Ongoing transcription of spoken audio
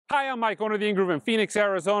Hi, I'm Mike, owner of the In Groove in Phoenix,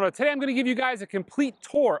 Arizona. Today I'm going to give you guys a complete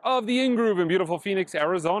tour of the In Groove in beautiful Phoenix,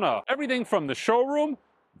 Arizona. Everything from the showroom,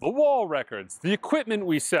 the wall records, the equipment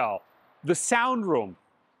we sell, the sound room,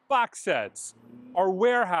 box sets, our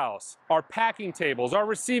warehouse, our packing tables, our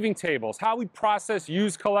receiving tables, how we process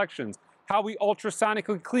used collections, how we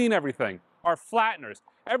ultrasonically clean everything, our flatteners,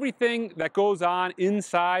 everything that goes on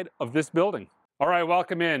inside of this building. All right,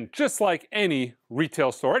 welcome in. Just like any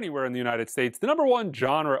retail store anywhere in the United States, the #1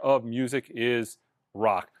 genre of music is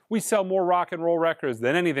rock. We sell more rock and roll records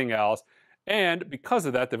than anything else. And because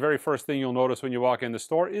of that, the very first thing you'll notice when you walk in the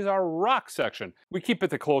store is our rock section. We keep it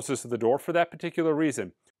the closest to the door for that particular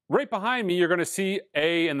reason. Right behind me, you're going to see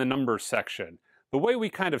A in the numbers section. The way we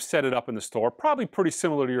kind of set it up in the store, probably pretty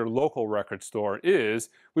similar to your local record store, is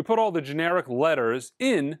we put all the generic letters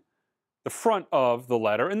in the front of the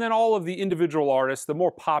letter, and then all of the individual artists, the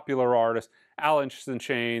more popular artists, Alice in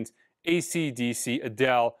Chains, AC/DC,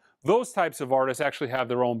 Adele, those types of artists actually have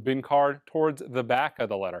their own bin card towards the back of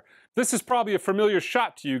the letter. This is probably a familiar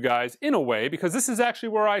shot to you guys in a way, because this is actually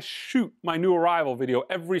where I shoot my new arrival video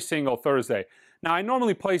every single Thursday. Now, I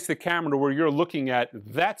normally place the camera to where you're looking at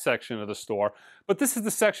that section of the store, but this is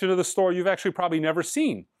the section of the store you've actually probably never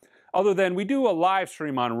seen. Other than we do a live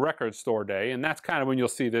stream on Record Store Day, and that's kind of when you'll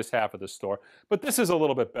see this half of the store. But this is a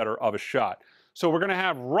little bit better of a shot. So we're going to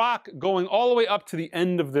have rock going all the way up to the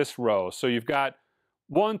end of this row. So you've got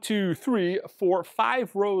 1, 2, 3, 4,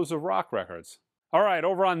 5 rows of rock records. All right,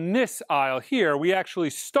 over on this aisle here, we actually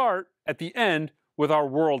start at the end with our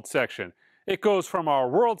world section. It goes from our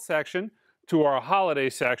world section to our holiday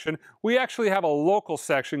section. We actually have a local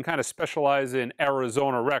section kind of specialized in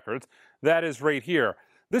Arizona records. That is right here.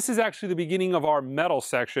 This is actually the beginning of our metal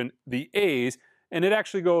section, the A's, and it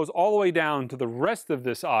actually goes all the way down to the rest of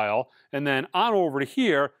this aisle and then on over to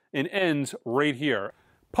here and ends right here.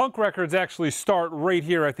 Punk records actually start right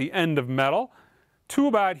here at the end of metal to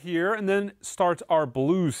about here, and then starts our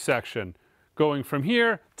blues section, going from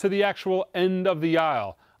here to the actual end of the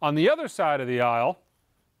aisle. On the other side of the aisle,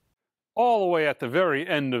 all the way at the very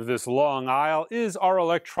end of this long aisle, is our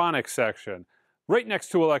electronic section. Right next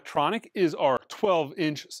to electronic is our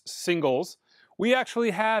 12-inch singles. We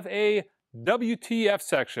actually have a WTF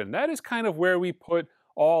section. That is kind of where we put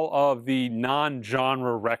all of the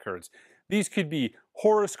non-genre records. These could be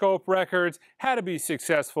horoscope records, how to be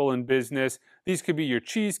successful in business. These could be your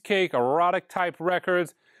cheesecake, erotic type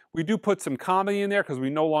records. We do put some comedy in there because we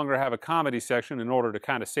no longer have a comedy section in order to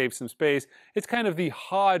kind of save some space. It's kind of the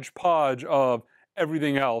hodgepodge of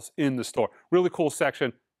everything else in the store. Really cool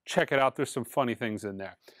section. Check it out, there's some funny things in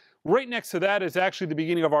there. Right next to that is actually the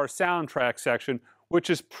beginning of our soundtrack section, which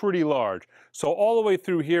is pretty large. So all the way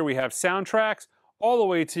through here we have soundtracks, all the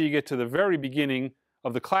way till you get to the very beginning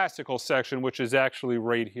of the classical section, which is actually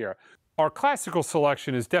right here. Our classical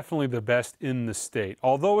selection is definitely the best in the state.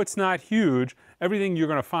 Although it's not huge, everything you're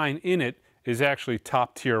going to find in it is actually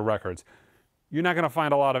top tier records. You're not going to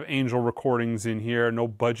find a lot of Angel recordings in here, no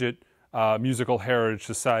budget musical heritage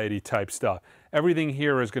society type stuff. Everything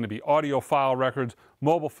here is going to be audiophile records,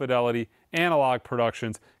 mobile fidelity, analog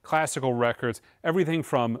productions, classical records, everything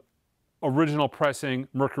from original pressing,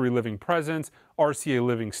 Mercury Living Presence, RCA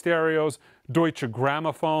Living Stereos, Deutsche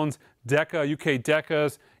Grammophones, Decca, UK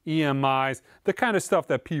Deccas, EMIs, the kind of stuff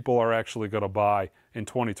that people are actually going to buy in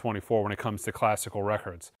 2024 when it comes to classical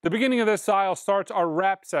records. The beginning of this aisle starts our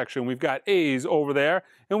rap section. We've got A's over there,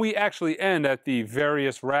 and we actually end at the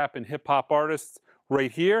various rap and hip-hop artists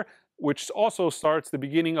right here, which also starts the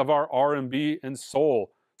beginning of our R&B and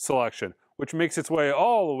soul selection, which makes its way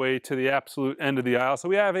all the way to the absolute end of the aisle. So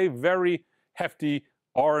we have a very hefty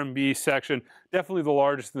R&B section, definitely the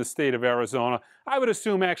largest in the state of Arizona. I would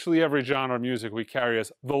assume actually every genre of music we carry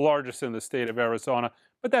is the largest in the state of Arizona,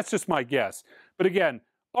 but that's just my guess. But again,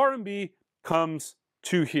 R&B comes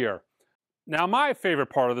to here. Now my favorite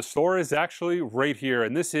part of the store is actually right here,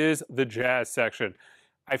 and this is the jazz section.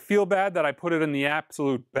 I feel bad that I put it in the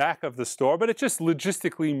absolute back of the store, but it just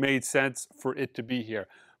logistically made sense for it to be here.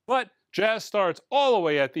 But jazz starts all the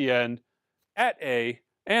way at the end at A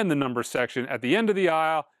and the number section at the end of the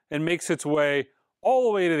aisle and makes its way all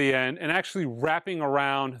the way to the end and actually wrapping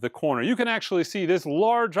around the corner. You can actually see this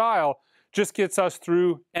large aisle just gets us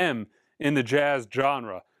through M in the jazz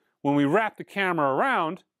genre. When we wrap the camera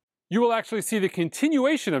around, you will actually see the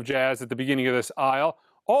continuation of jazz at the beginning of this aisle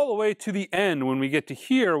all the way to the end when we get to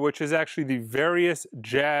here, which is actually the various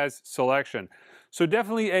jazz selection. So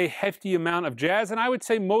definitely a hefty amount of jazz, and I would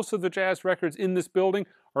say most of the jazz records in this building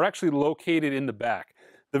are actually located in the back.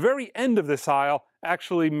 The very end of this aisle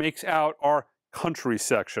actually makes out our country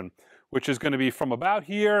section, which is going to be from about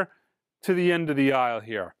here to the end of the aisle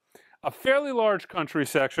here. A fairly large country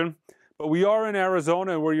section, but we are in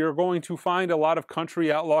Arizona where you're going to find a lot of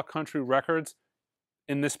country, outlaw country records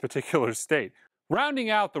in this particular state. Rounding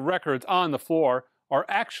out the records on the floor are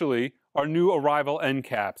actually our new arrival end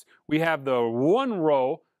caps. We have the one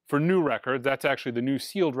row for new records. That's actually the new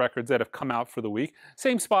sealed records that have come out for the week.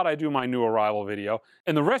 Same spot I do my new arrival video.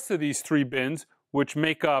 And the rest of these 3 bins, which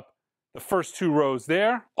make up the first 2 rows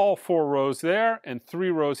there, all 4 rows there, and 3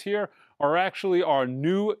 rows here, are actually our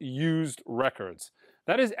new used records.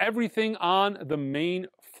 That is everything on the main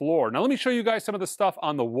floor. Now let me show you guys some of the stuff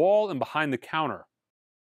on the wall and behind the counter.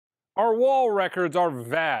 Our wall records are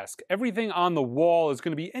vast. Everything on the wall is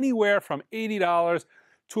going to be anywhere from $80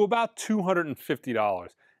 to about $250.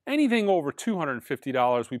 Anything over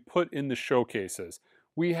 $250 we put in the showcases.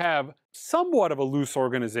 We have somewhat of a loose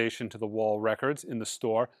organization to the wall records in the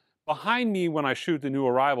store. Behind me, when I shoot the new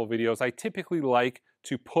arrival videos, I typically like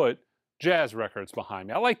to put jazz records behind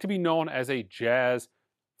me. I like to be known as a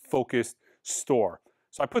jazz-focused store.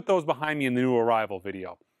 So I put those behind me in the new arrival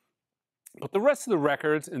video. But the rest of the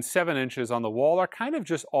records in 7 inches on the wall are kind of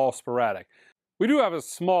just all sporadic. We do have a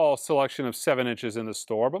small selection of 7 inches in the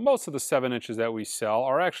store, but most of the 7 inches that we sell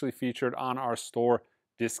are actually featured on our store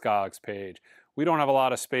Discogs page. We don't have a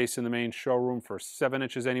lot of space in the main showroom for 7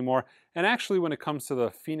 inches anymore, and actually when it comes to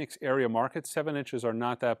the Phoenix area market, 7 inches are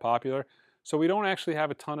not that popular, so we don't actually have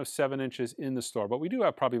a ton of 7 inches in the store, but we do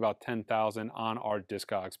have probably about 10,000 on our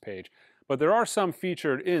Discogs page. But there are some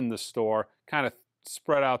featured in the store, kind of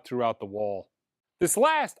spread out throughout the wall. This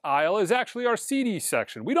last aisle is actually our CD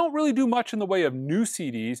section. We don't really do much in the way of new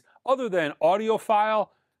CDs other than audiophile,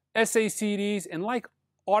 SA CDs, and like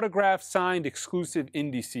autograph signed exclusive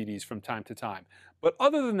indie CDs from time to time. But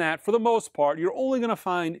other than that, for the most part, you're only going to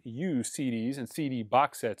find used CDs and CD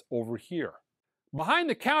box sets over here. Behind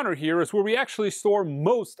the counter here is where we actually store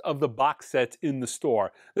most of the box sets in the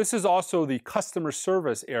store. This is also the customer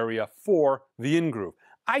service area for the In-Groove.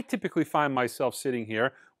 I typically find myself sitting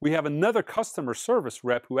here. We have another customer service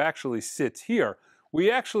rep who actually sits here.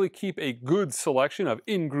 We actually keep a good selection of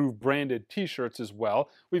In-Groove branded t-shirts as well.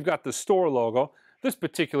 We've got the store logo. This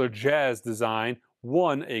particular jazz design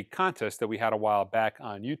won a contest that we had a while back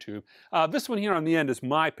on YouTube. This one here on the end is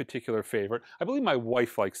my particular favorite. I believe my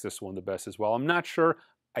wife likes this one the best as well. I'm not sure.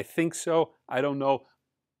 I think so. I don't know.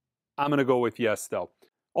 I'm going to go with yes though.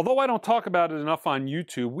 Although I don't talk about it enough on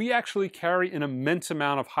YouTube, we actually carry an immense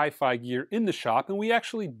amount of hi-fi gear in the shop, and we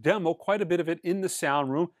actually demo quite a bit of it in the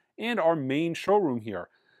sound room and our main showroom here.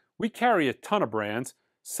 We carry a ton of brands.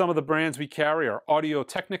 Some of the brands we carry are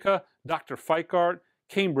Audio-Technica, Dr. Feitgart,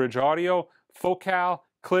 Cambridge Audio, Focal,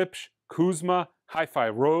 Klipsch, Kuzma, Hi-Fi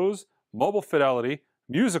Rose, Mobile Fidelity,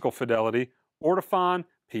 Musical Fidelity, Ortofon,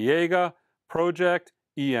 Piega, Project,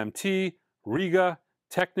 EMT, Riga,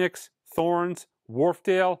 Technics, Thorns,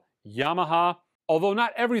 Wharfdale, Yamaha. Although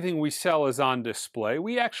not everything we sell is on display,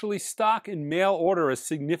 we actually stock and mail order a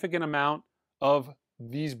significant amount of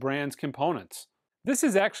these brands' components. This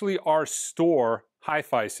is actually our store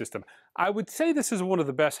hi-fi system. I would say this is one of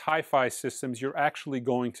the best hi-fi systems you're actually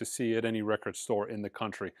going to see at any record store in the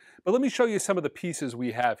country. But let me show you some of the pieces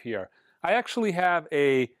we have here. I actually have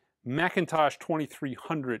a Macintosh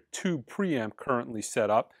 2300 tube preamp currently set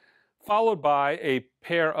up, followed by a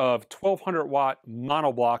pair of 1200 watt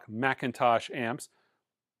monoblock Macintosh amps.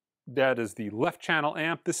 That is the left channel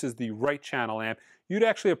amp. This is the right channel amp. You'd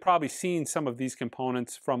actually have probably seen some of these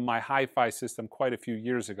components from my hi-fi system quite a few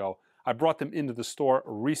years ago. I brought them into the store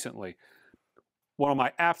recently. One of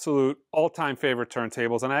my absolute all-time favorite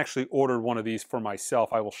turntables, and I actually ordered one of these for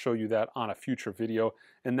myself. I will show you that on a future video,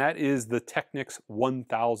 and that is the Technics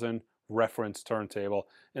 1000 reference turntable.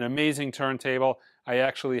 An amazing turntable. I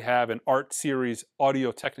actually have an Art Series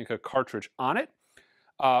Audio-Technica cartridge on it.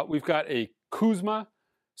 We've got a Kuzma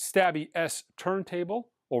Stabby S turntable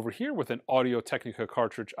over here with an Audio-Technica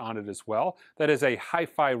cartridge on it as well. That is a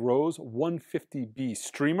Hi-Fi Rose 150B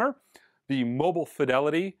streamer. The Mobile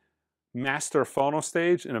Fidelity Master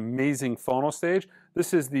Phonostage, an amazing phonostage.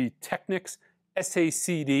 This is the Technics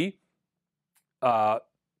SACD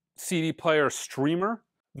CD player streamer.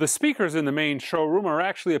 The speakers in the main showroom are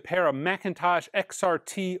actually a pair of Macintosh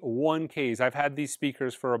XRT 1Ks. I've had these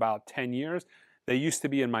speakers for about 10 years. They used to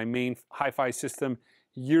be in my main hi-fi system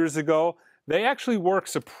years ago. They actually work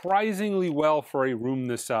surprisingly well for a room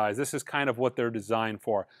this size. This is kind of what they're designed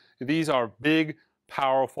for. These are big,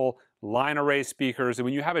 powerful line array speakers, and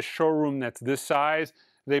when you have a showroom that's this size,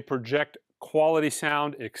 they project quality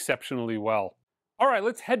sound exceptionally well. All right,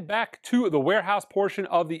 let's head back to the warehouse portion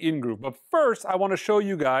of the In-Groove. But first, I want to show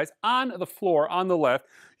you guys on the floor on the left,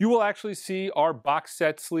 you will actually see our box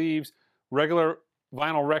set sleeves, regular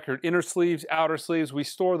vinyl record inner sleeves, outer sleeves. We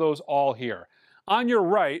store those all here. On your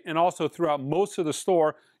right, and also throughout most of the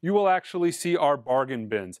store, you will actually see our bargain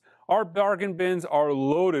bins. Our bargain bins are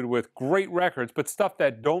loaded with great records, but stuff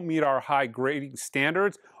that don't meet our high grading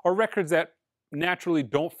standards, or records that naturally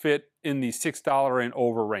don't fit in the $6 and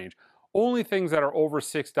over range. Only things that are over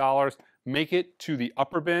 $6 make it to the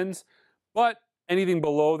upper bins, but anything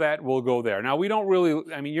below that will go there. Now, we don't really,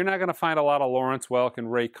 I mean, you're not going to find a lot of Lawrence Welk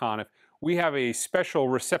and Ray Conniff. We have a special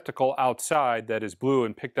receptacle outside that is blue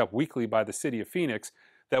and picked up weekly by the city of Phoenix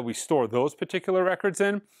that we store those particular records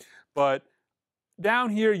in. But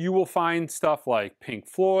down here, you will find stuff like Pink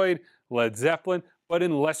Floyd, Led Zeppelin, but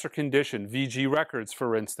in lesser condition, VG Records,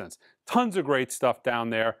 for instance. Tons of great stuff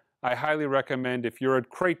down there. I highly recommend, if you're a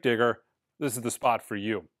crate digger, this is the spot for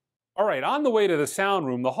you. All right, on the way to the sound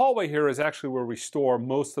room, the hallway here is actually where we store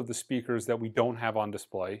most of the speakers that we don't have on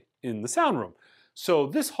display in the sound room. So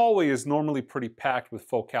this hallway is normally pretty packed with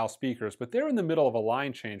Focal speakers, but they're in the middle of a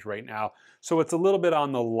line change right now, so it's a little bit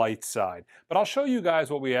on the light side. But I'll show you guys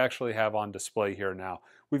what we actually have on display here now.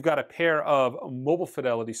 We've got a pair of Mobile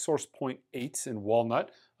Fidelity Source Point 8s in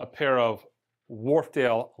walnut, a pair of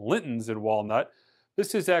Wharfedale Lintons in walnut.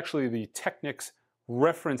 This is actually the Technics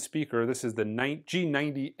reference speaker. This is the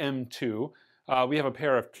G90 M2. We have a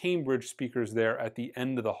pair of Cambridge speakers there at the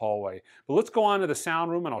end of the hallway. But let's go on to the sound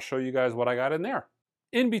room and I'll show you guys what I got in there.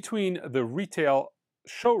 In between the retail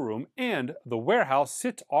showroom and the warehouse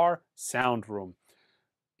sits our sound room.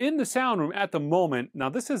 In the sound room at the moment, now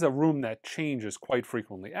this is a room that changes quite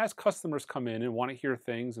frequently. As customers come in and want to hear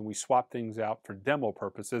things and we swap things out for demo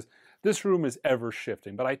purposes, this room is ever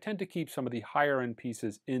shifting. But I tend to keep some of the higher end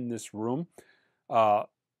pieces in this room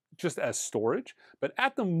just as storage. But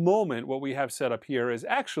at the moment, what we have set up here is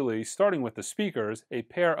actually, starting with the speakers, a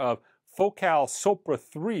pair of Focal Sopra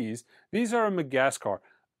 3s. These are a Megascar,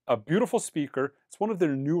 a beautiful speaker. It's one of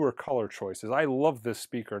their newer color choices. I love this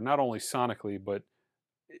speaker, not only sonically, but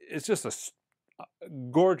it's just a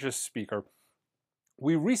gorgeous speaker.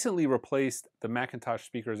 We recently replaced the Macintosh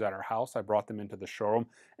speakers at our house. I brought them into the showroom,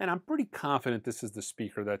 and I'm pretty confident this is the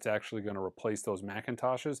speaker that's actually going to replace those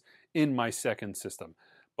Macintoshes in my second system.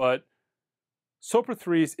 But Sopra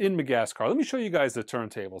 3s in Megascar. Let me show you guys the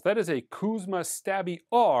turntables. That is a Kuzma Stabby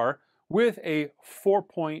R with a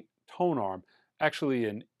 4-point tone arm. Actually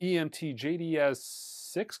an EMT JDS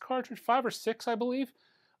 6 cartridge, 5 or 6, I believe.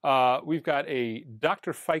 We've got a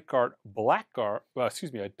Dr. Fightguard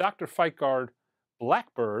a Dr. Fightguard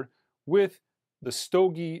Blackbird with the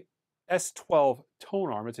Stogie S12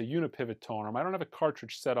 tone arm. It's a unipivot tone arm. I don't have a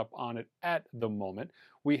cartridge set up on it at the moment.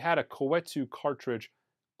 We had a Koetsu cartridge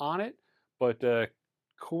on it, but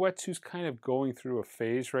Koetsu's kind of going through a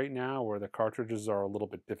phase right now where the cartridges are a little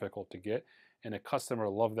bit difficult to get, and a customer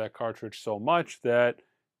loved that cartridge so much that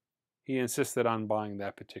he insisted on buying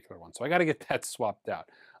that particular one. So I got to get that swapped out.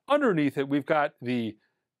 Underneath it, we've got the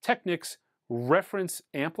Technics reference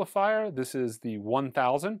amplifier. This is the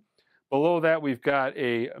 1000. Below that, we've got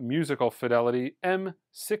a Musical Fidelity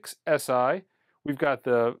M6SI. We've got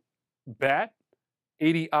the BAT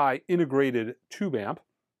 80i integrated tube amp.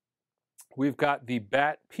 We've got the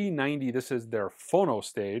BAT P90. This is their phono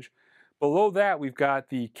stage. Below that, we've got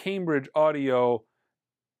the Cambridge Audio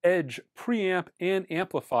Edge preamp and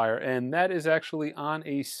amplifier, and that is actually on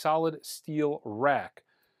a solid steel rack.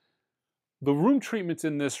 The room treatments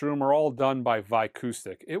in this room are all done by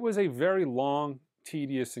Vicoustic. It was a very long,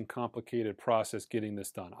 tedious, and complicated process getting this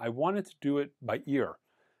done. I wanted to do it by ear,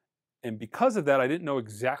 and because of that, I didn't know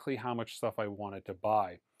exactly how much stuff I wanted to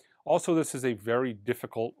buy. Also, this is a very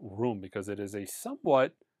difficult room because it is a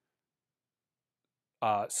somewhat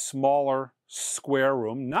smaller, square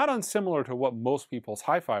room, not unsimilar to what most people's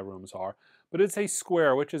hi-fi rooms are, but it's a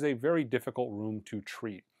square, which is a very difficult room to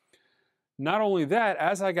treat. Not only that,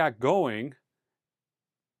 as I got going,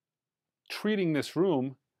 treating this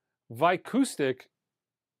room, Vicoustic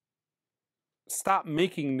stopped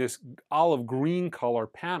making this olive green color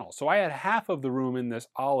panel. So I had half of the room in this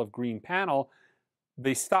olive green panel.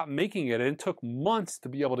 They stopped making it, and it took months to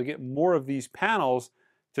be able to get more of these panels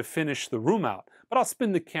to finish the room out. But I'll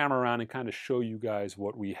spin the camera around and kind of show you guys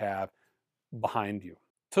what we have behind you.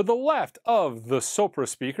 To the left of the Sopra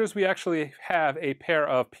speakers, we actually have a pair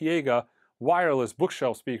of Piega wireless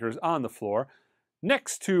bookshelf speakers on the floor.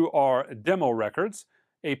 Next to our demo records,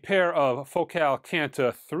 a pair of Focal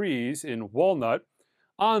Canta 3s in walnut.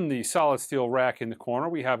 On the solid steel rack in the corner,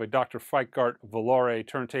 we have a Dr. Fightguard Valore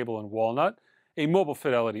turntable in walnut, a Mobile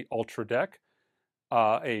Fidelity Ultra Deck,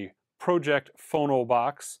 a Project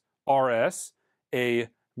Phonobox RS, a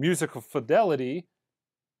Musical Fidelity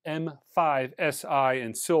M5SI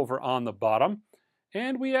in silver on the bottom,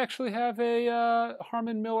 And we actually have a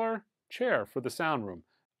Harman Miller chair for the sound room.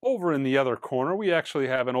 Over in the other corner, we actually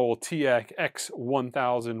have an old TEAC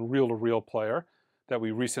X1000 reel-to-reel player that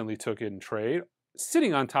we recently took in trade,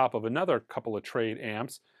 sitting on top of another couple of trade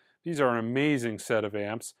amps. These are an amazing set of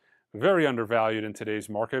amps, very undervalued in today's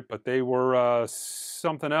market, but they were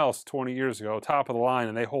something else 20 years ago, top of the line,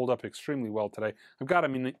 and they hold up extremely well today. I've got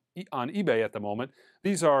them on eBay at the moment.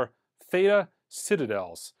 These are Theta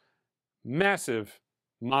Citadels, massive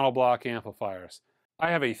monoblock amplifiers. I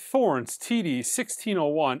have a Thorns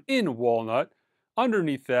TD1601 in walnut.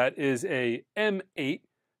 Underneath that is a M8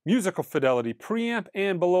 musical fidelity preamp,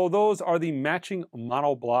 and below those are the matching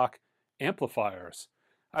monoblock amplifiers.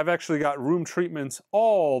 I've actually got room treatments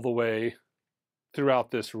all the way throughout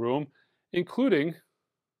this room, including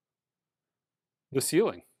the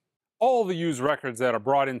ceiling. All the used records that are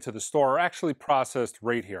brought into the store are actually processed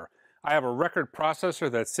right here. I have a record processor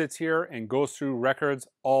that sits here and goes through records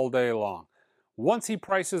all day long. Once he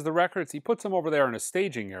prices the records, he puts them over there in a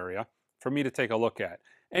staging area for me to take a look at.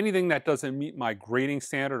 Anything that doesn't meet my grading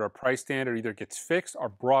standard or price standard either gets fixed or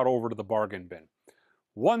brought over to the bargain bin.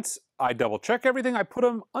 Once I double check everything, I put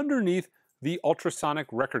them underneath the ultrasonic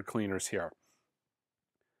record cleaners here.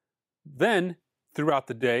 Then, throughout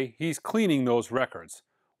the day, he's cleaning those records.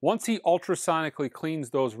 Once he ultrasonically cleans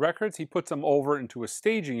those records, he puts them over into a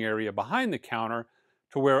staging area behind the counter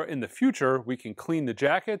to where in the future we can clean the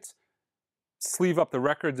jackets, sleeve up the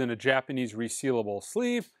records in a Japanese resealable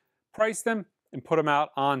sleeve, price them, and put them out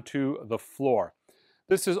onto the floor.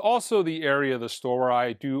 This is also the area of the store where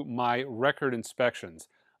I do my record inspections.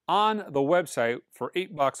 On the website, for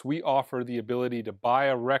 $8, we offer the ability to buy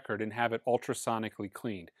a record and have it ultrasonically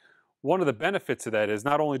cleaned. One of the benefits of that is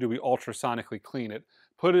not only do we ultrasonically clean it,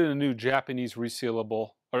 put it in a new Japanese resealable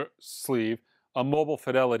sleeve, a mobile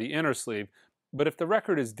fidelity inner sleeve, but if the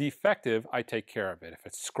record is defective, I take care of it. If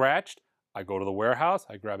it's scratched, I go to the warehouse,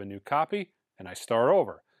 I grab a new copy, and I start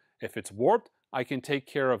over. If it's warped, I can take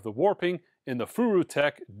care of the warping in the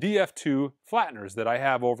Furutech DF2 flatteners that I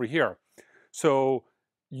have over here. So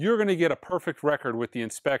you're going to get a perfect record with the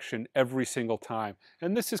inspection every single time.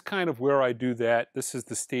 And this is kind of where I do that. This is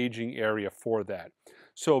the staging area for that.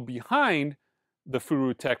 So behind the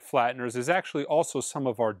Furutech flatteners is actually also some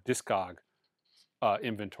of our Discog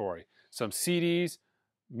inventory. Some CDs,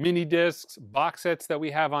 mini discs, box sets that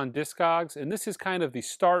we have on Discogs, and this is kind of the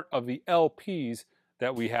start of the LPs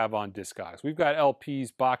that we have on Discogs. We've got LPs,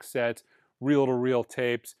 box sets, reel-to-reel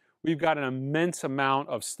tapes. We've got an immense amount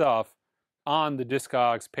of stuff on the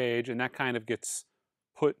Discogs page, and that kind of gets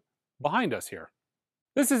put behind us here.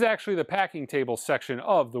 This is actually the packing table section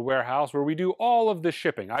of the warehouse where we do all of the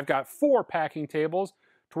shipping. I've got 4 packing tables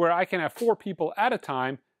to where I can have 4 people at a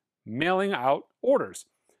time mailing out orders.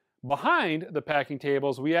 Behind the packing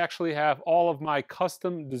tables, we actually have all of my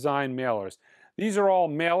custom design mailers. These are all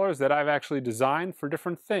mailers that I've actually designed for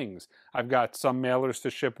different things. I've got some mailers to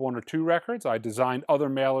ship 1 or 2 records. I designed other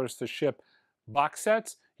mailers to ship box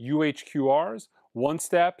sets, UHQRs,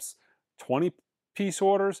 one-steps, 20-piece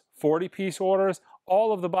orders, 40-piece orders.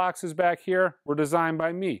 All of the boxes back here were designed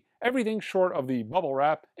by me. Everything short of the bubble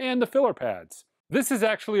wrap and the filler pads. This is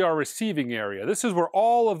actually our receiving area. This is where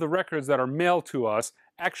all of the records that are mailed to us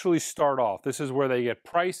actually start off. This is where they get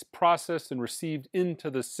priced, processed, and received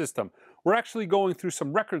into the system. We're actually going through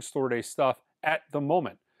some Record Store Day stuff at the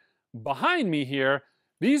moment. Behind me here,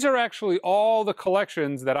 these are actually all the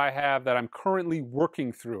collections that I have that I'm currently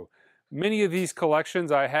working through. Many of these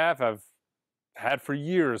collections I have had for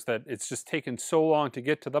years that it's just taken so long to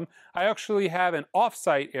get to them. I actually have an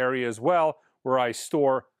off-site area as well where I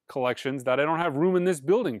store collections that I don't have room in this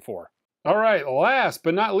building for. All right, last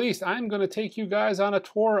but not least, I'm going to take you guys on a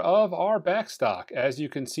tour of our backstock. As you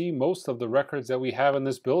can see, most of the records that we have in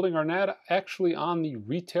this building are not actually on the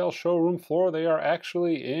retail showroom floor. They are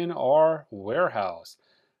actually in our warehouse.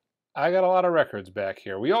 I got a lot of records back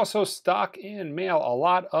here. We also stock and mail a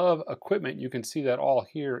lot of equipment. You can see that all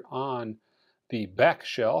here on the back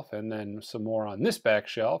shelf, and then some more on this back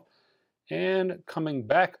shelf. And coming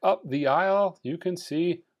back up the aisle, you can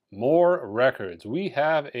see more records. We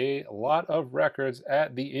have a lot of records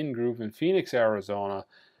at the Ingroove in Phoenix, Arizona,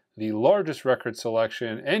 the largest record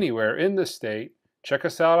selection anywhere in the state. Check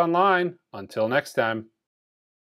us out online. Until next time.